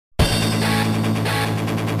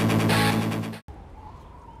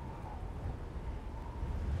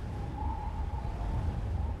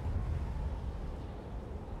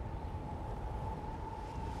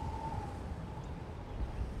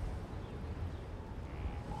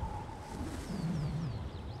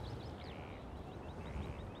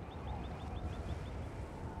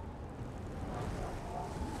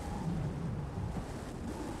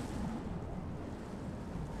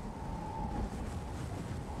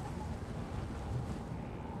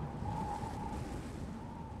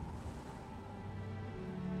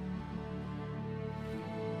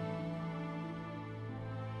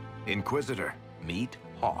Inquisitor, meet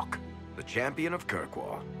Hawke, the champion of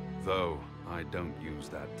Kirkwall. Though I don't use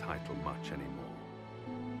that title much anymore.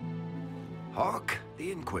 Hawke,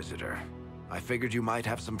 the Inquisitor. I figured you might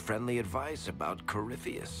have some friendly advice about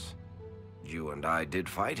Corypheus. You and I did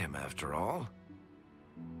fight him, after all.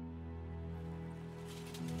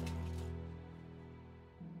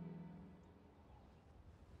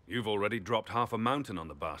 You've already dropped half a mountain on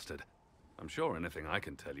the bastard. I'm sure anything I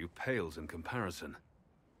can tell you pales in comparison.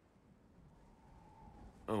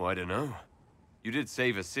 Oh, I don't know. You did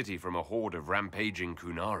save a city from a horde of rampaging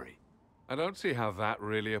Kunari. I don't see how that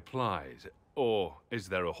really applies. Or is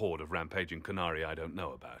there a horde of rampaging Kunari I don't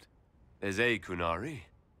know about? There's a Kunari.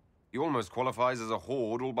 He almost qualifies as a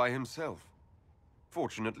horde all by himself.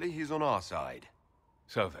 Fortunately, he's on our side.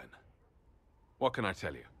 So then, what can I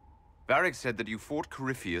tell you? Varric said that you fought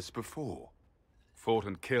Corypheus before. Fought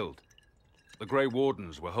and killed. The Grey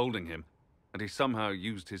Wardens were holding him, and he somehow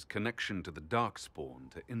used his connection to the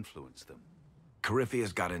Darkspawn to influence them.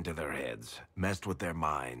 Corypheus got into their heads, messed with their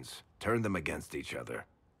minds, turned them against each other.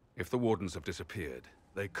 If the Wardens have disappeared,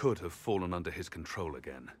 they could have fallen under his control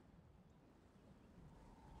again.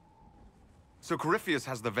 So Corypheus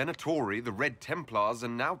has the Venatori, the Red Templars,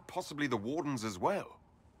 and now possibly the Wardens as well.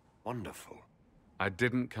 Wonderful. I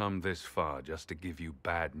didn't come this far just to give you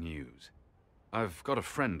bad news. I've got a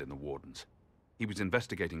friend in the Wardens. He was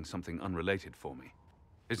investigating something unrelated for me.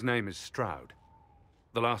 His name is Stroud.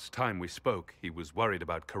 The last time we spoke, he was worried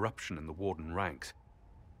about corruption in the Warden ranks.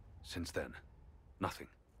 Since then, nothing.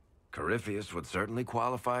 Corypheus would certainly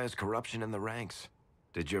qualify as corruption in the ranks.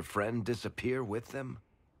 Did your friend disappear with them?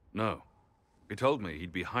 No. He told me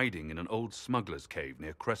he'd be hiding in an old smuggler's cave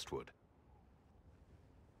near Crestwood.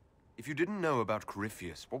 If you didn't know about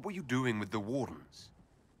Corypheus, what were you doing with the Wardens?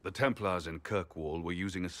 The Templars in Kirkwall were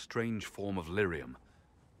using a strange form of lyrium.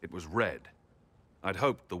 It was red. I'd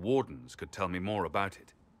hoped the Wardens could tell me more about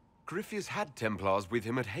it. Corypheus had Templars with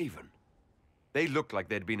him at Haven. They looked like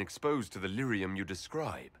they'd been exposed to the lyrium you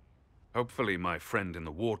describe. Hopefully my friend in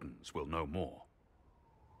the Wardens will know more.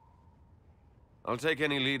 I'll take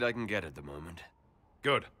any lead I can get at the moment.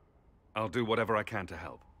 Good. I'll do whatever I can to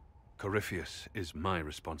help. Corypheus is my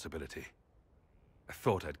responsibility. I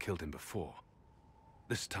thought I'd killed him before.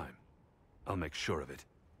 This time, I'll make sure of it.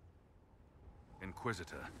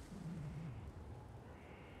 Inquisitor.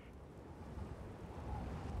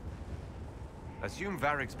 Assume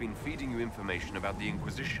Varric's been feeding you information about the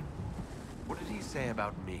Inquisition. What did he say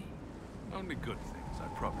about me? Only good things, I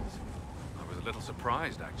promise. I was a little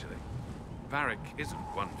surprised, actually. Varric isn't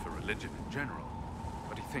one for religion in general,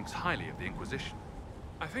 but he thinks highly of the Inquisition.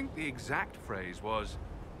 I think the exact phrase was,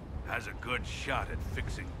 has a good shot at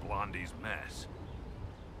fixing Blondie's mess.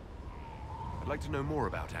 I'd like to know more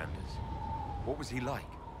about Anders. What was he like?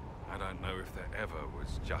 I don't know if there ever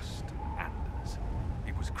was just Anders.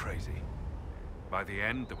 He was crazy. By the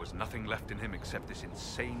end, there was nothing left in him except this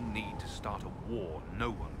insane need to start a war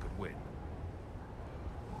no one could win.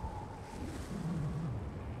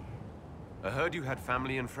 I heard you had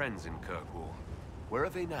family and friends in Kirkwall. Where are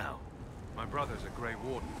they now? My brother's a Grey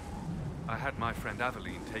Warden. I had my friend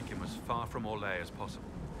Aveline take him as far from Orlais as possible.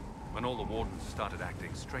 When all the Wardens started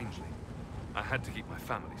acting strangely, I had to keep my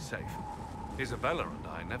family safe. Isabella and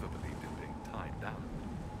I never believed in being tied down.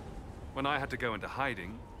 When I had to go into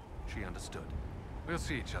hiding, she understood. We'll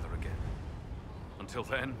see each other again. Until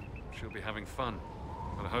then, she'll be having fun,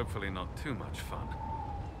 but hopefully not too much fun.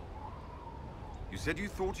 You said you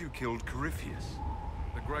thought you killed Corypheus.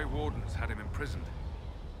 The Grey Wardens had him imprisoned.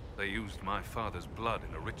 They used my father's blood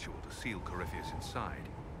in a ritual to seal Corypheus inside.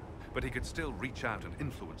 But he could still reach out and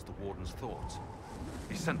influence the Warden's thoughts.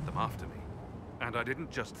 He sent them after me. And I didn't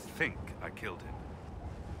just think I killed him.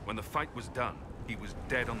 When the fight was done, he was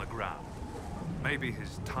dead on the ground. Maybe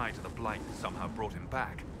his tie to the Blight somehow brought him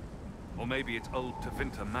back. Or maybe it's old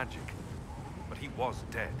Tevinter magic. But he was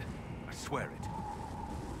dead. I swear it.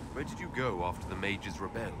 Where did you go after the mages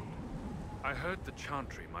rebelled? I heard the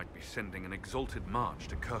Chantry might be sending an exalted march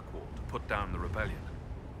to Kirkwall to put down the rebellion.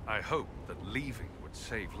 I hoped that leaving would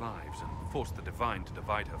save lives and force the Divine to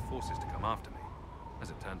divide her forces to come after me. As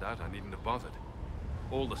it turned out, I needn't have bothered.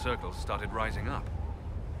 All the circles started rising up,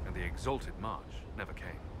 and the exalted march never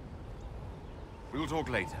came. We'll talk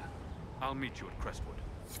later. I'll meet you at Crestwood.